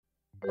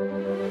Biblically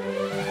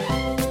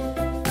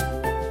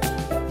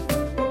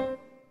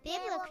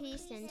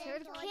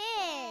Centered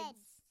Kids.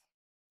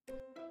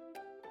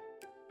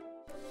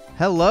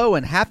 Hello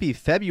and happy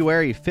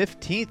February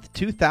 15th,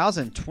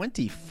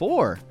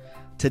 2024.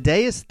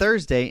 Today is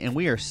Thursday and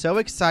we are so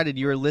excited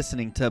you are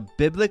listening to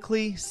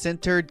Biblically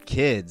Centered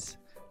Kids.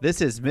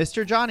 This is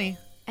Mr. Johnny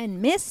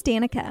and Miss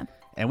Danica,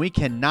 and we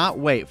cannot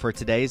wait for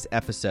today's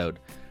episode.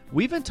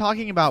 We've been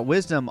talking about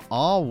wisdom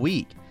all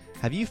week.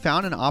 Have you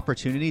found an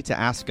opportunity to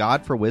ask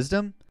God for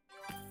wisdom?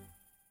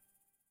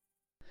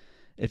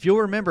 If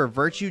you'll remember,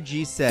 Virtue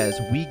G says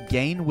we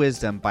gain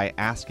wisdom by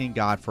asking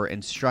God for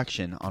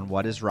instruction on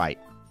what is right.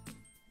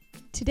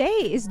 Today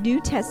is New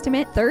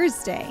Testament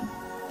Thursday.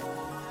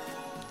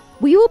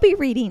 We will be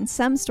reading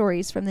some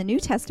stories from the New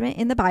Testament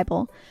in the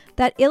Bible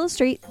that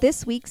illustrate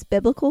this week's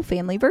biblical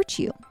family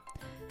virtue.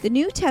 The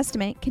New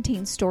Testament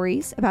contains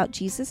stories about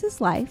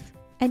Jesus' life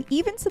and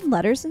even some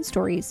letters and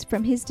stories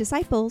from his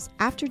disciples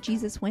after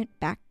Jesus went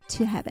back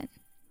to heaven.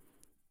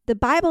 The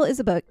Bible is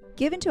a book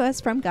given to us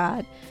from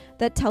God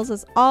that tells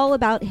us all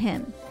about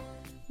him.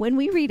 When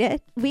we read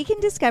it, we can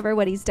discover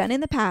what he's done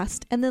in the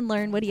past and then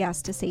learn what he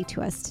has to say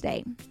to us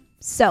today.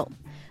 So,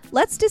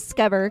 let's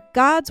discover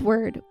God's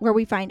Word, where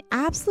we find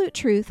absolute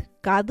truth,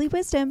 godly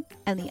wisdom,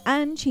 and the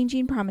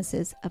unchanging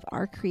promises of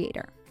our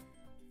Creator.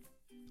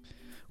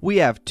 We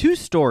have two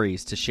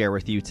stories to share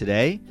with you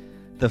today.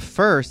 The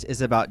first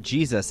is about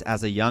Jesus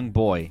as a young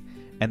boy,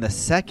 and the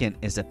second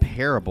is a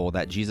parable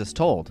that Jesus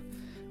told.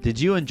 Did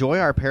you enjoy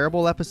our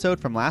parable episode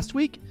from last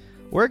week?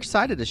 We're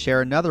excited to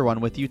share another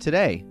one with you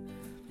today.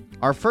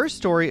 Our first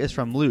story is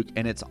from Luke,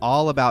 and it's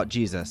all about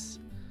Jesus.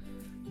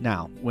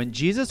 Now, when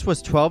Jesus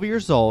was 12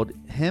 years old,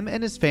 him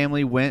and his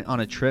family went on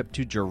a trip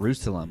to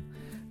Jerusalem.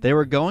 They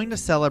were going to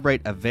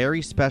celebrate a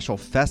very special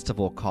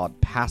festival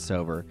called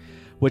Passover,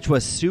 which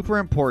was super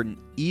important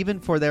even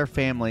for their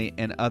family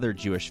and other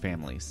Jewish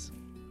families.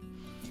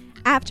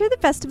 After the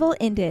festival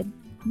ended,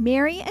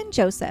 Mary and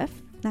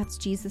Joseph, that's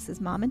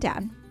Jesus' mom and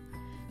dad,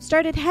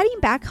 started heading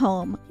back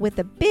home with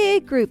the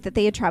big group that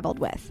they had traveled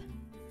with.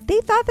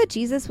 They thought that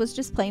Jesus was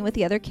just playing with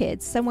the other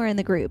kids somewhere in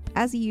the group,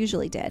 as he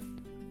usually did.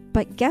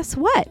 But guess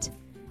what?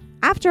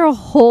 After a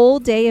whole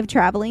day of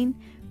traveling,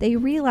 they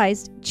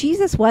realized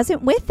Jesus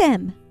wasn't with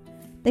them.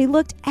 They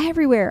looked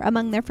everywhere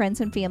among their friends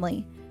and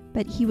family,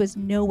 but he was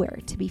nowhere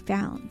to be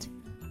found.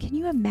 Can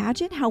you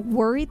imagine how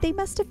worried they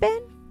must have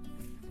been?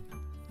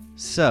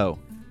 So,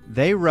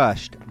 they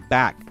rushed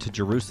back to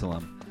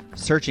Jerusalem,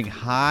 searching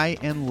high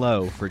and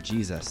low for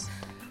Jesus.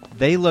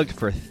 They looked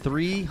for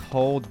 3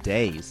 whole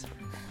days.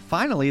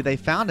 Finally, they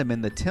found him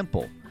in the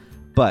temple,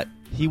 but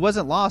he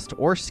wasn't lost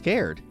or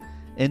scared.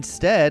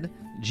 Instead,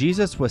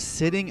 Jesus was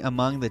sitting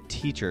among the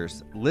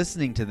teachers,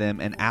 listening to them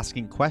and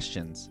asking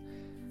questions.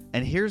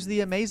 And here's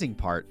the amazing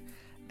part.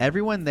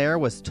 Everyone there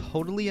was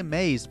totally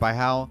amazed by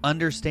how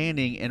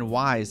understanding and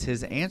wise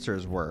his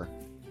answers were.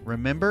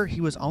 Remember,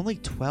 he was only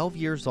 12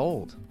 years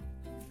old.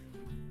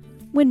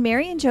 When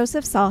Mary and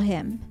Joseph saw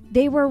him,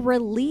 they were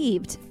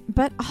relieved,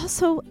 but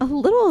also a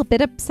little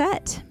bit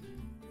upset.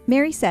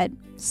 Mary said,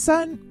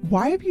 "Son,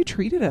 why have you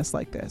treated us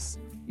like this?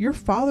 Your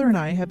father and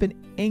I have been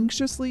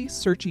anxiously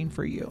searching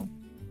for you."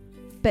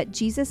 But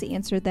Jesus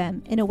answered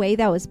them in a way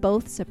that was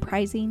both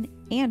surprising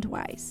and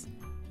wise.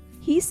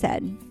 He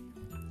said,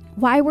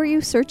 "Why were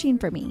you searching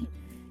for me?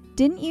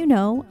 Didn't you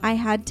know I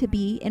had to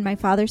be in my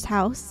Father's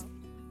house?"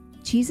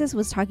 Jesus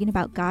was talking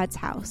about God's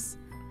house,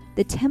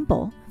 the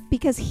temple,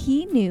 because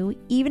he knew,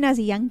 even as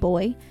a young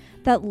boy,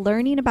 that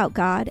learning about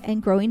God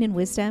and growing in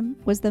wisdom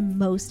was the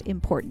most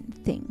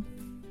important thing.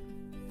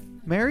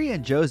 Mary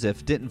and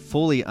Joseph didn't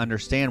fully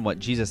understand what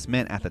Jesus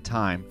meant at the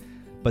time,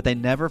 but they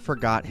never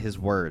forgot his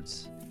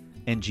words.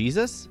 And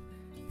Jesus?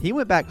 He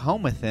went back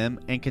home with them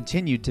and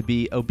continued to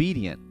be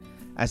obedient.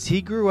 As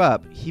he grew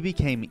up, he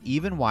became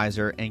even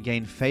wiser and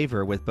gained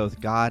favor with both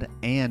God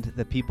and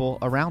the people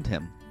around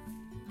him.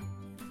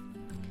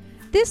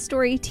 This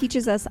story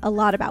teaches us a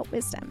lot about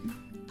wisdom.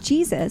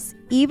 Jesus,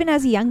 even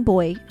as a young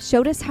boy,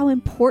 showed us how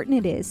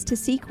important it is to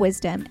seek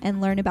wisdom and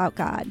learn about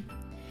God.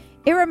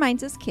 It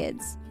reminds us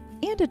kids,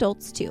 and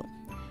adults too,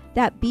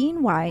 that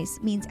being wise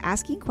means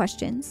asking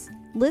questions,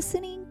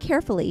 listening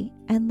carefully,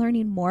 and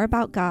learning more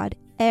about God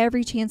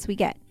every chance we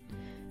get.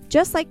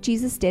 Just like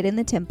Jesus did in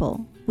the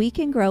temple, we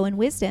can grow in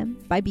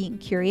wisdom by being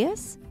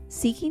curious,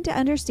 seeking to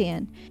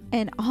understand,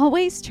 and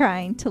always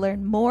trying to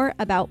learn more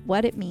about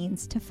what it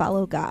means to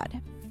follow God.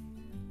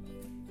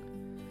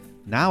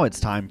 Now it's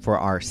time for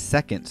our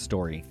second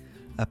story,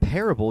 a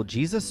parable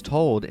Jesus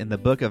told in the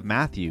book of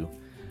Matthew.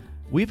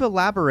 We've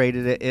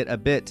elaborated it a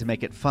bit to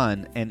make it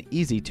fun and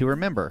easy to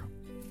remember.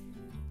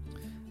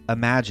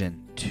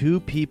 Imagine 2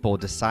 people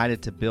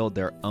decided to build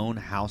their own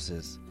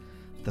houses.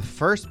 The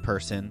first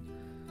person,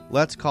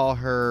 let's call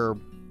her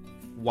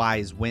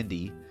Wise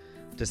Wendy,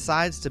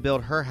 decides to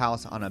build her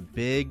house on a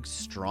big,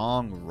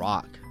 strong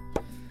rock.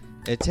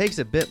 It takes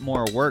a bit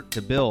more work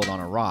to build on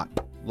a rock,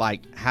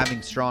 like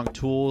having strong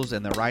tools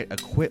and the right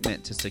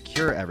equipment to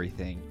secure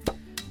everything.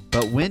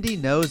 But Wendy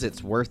knows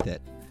it's worth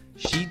it.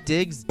 She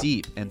digs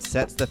deep and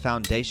sets the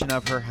foundation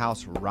of her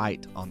house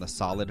right on the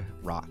solid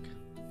rock.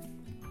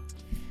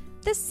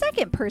 The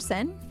second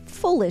person,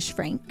 Foolish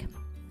Frank,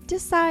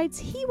 decides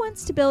he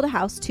wants to build a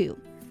house too.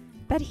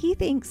 But he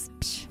thinks,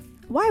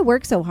 why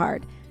work so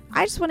hard?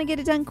 I just want to get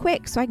it done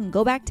quick so I can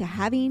go back to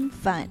having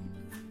fun.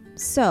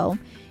 So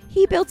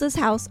he builds his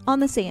house on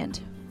the sand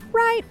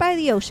right by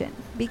the ocean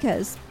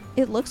because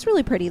it looks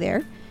really pretty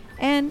there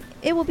and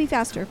it will be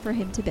faster for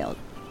him to build.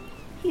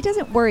 He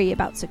doesn't worry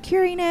about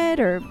securing it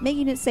or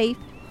making it safe.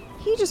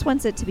 He just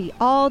wants it to be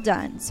all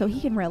done so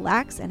he can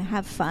relax and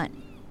have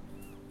fun.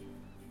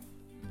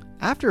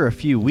 After a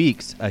few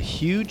weeks, a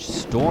huge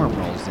storm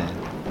rolls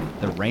in.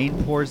 The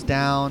rain pours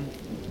down,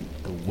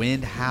 the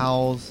wind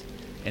howls,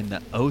 and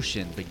the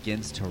ocean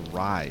begins to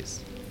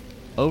rise.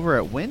 Over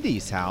at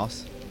Wendy's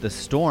house, the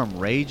storm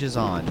rages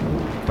on,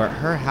 but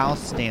her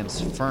house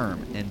stands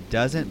firm and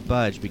doesn't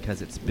budge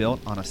because it's built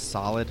on a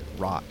solid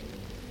rock.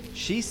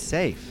 She's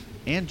safe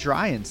and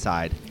dry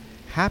inside,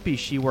 happy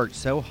she worked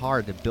so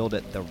hard to build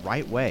it the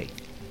right way.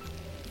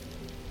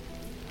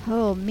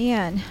 Oh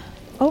man,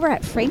 over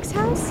at Frank's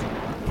house,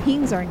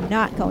 things are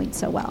not going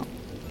so well.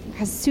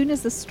 As soon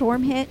as the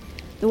storm hit,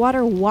 the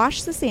water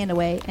washed the sand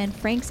away and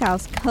Frank's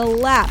house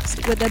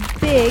collapsed with a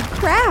big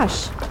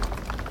crash.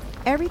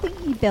 Everything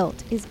he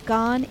built is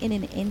gone in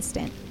an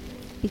instant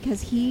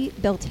because he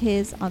built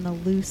his on the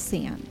loose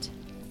sand.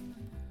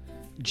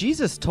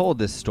 Jesus told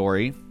this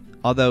story,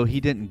 although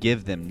he didn't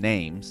give them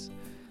names,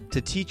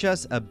 to teach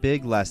us a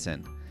big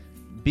lesson.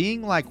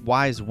 Being like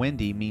wise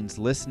Wendy means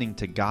listening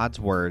to God's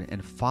word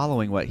and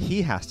following what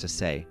he has to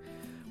say.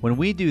 When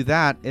we do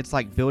that, it's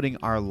like building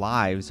our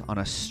lives on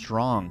a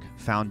strong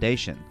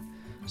foundation.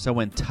 So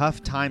when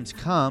tough times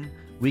come,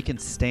 we can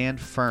stand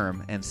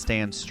firm and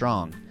stand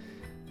strong.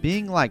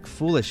 Being like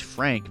foolish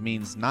Frank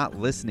means not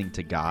listening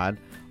to God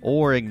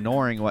or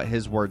ignoring what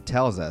his word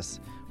tells us,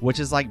 which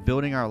is like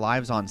building our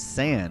lives on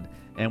sand,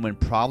 and when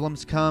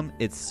problems come,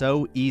 it's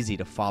so easy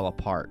to fall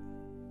apart.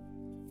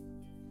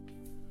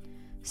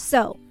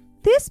 So,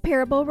 this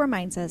parable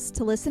reminds us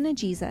to listen to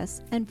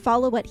Jesus and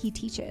follow what he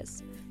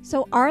teaches,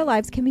 so our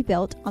lives can be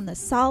built on the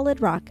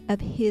solid rock of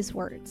his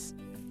words.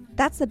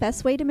 That's the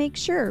best way to make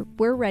sure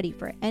we're ready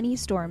for any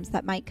storms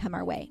that might come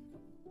our way.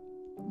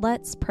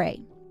 Let's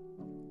pray.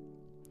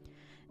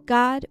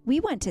 God, we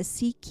want to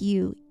seek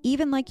you,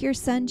 even like your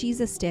son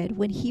Jesus did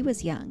when he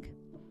was young.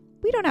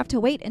 We don't have to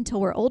wait until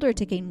we're older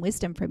to gain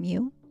wisdom from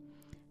you.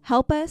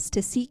 Help us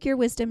to seek your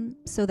wisdom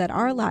so that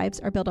our lives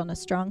are built on a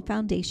strong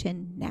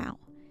foundation now.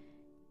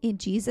 In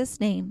Jesus'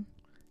 name,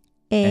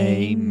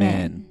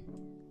 amen.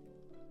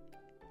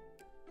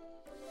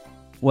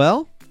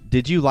 Well,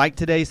 did you like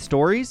today's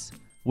stories?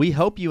 We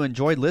hope you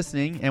enjoyed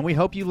listening, and we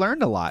hope you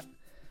learned a lot.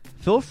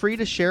 Feel free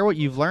to share what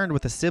you've learned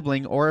with a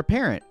sibling or a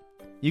parent.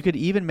 You could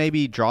even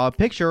maybe draw a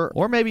picture,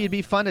 or maybe it'd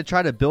be fun to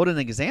try to build an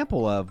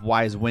example of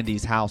Wise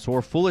Wendy's house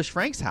or Foolish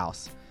Frank's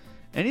house.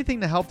 Anything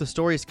to help the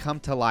stories come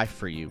to life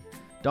for you.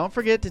 Don't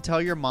forget to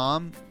tell your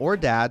mom or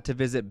dad to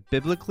visit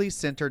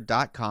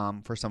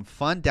biblicallycentered.com for some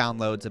fun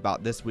downloads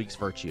about this week's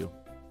virtue.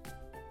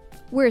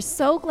 We're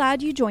so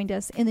glad you joined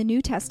us in the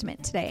New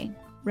Testament today.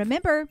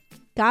 Remember,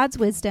 God's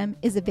wisdom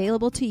is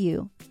available to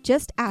you.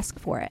 Just ask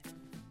for it.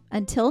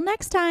 Until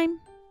next time.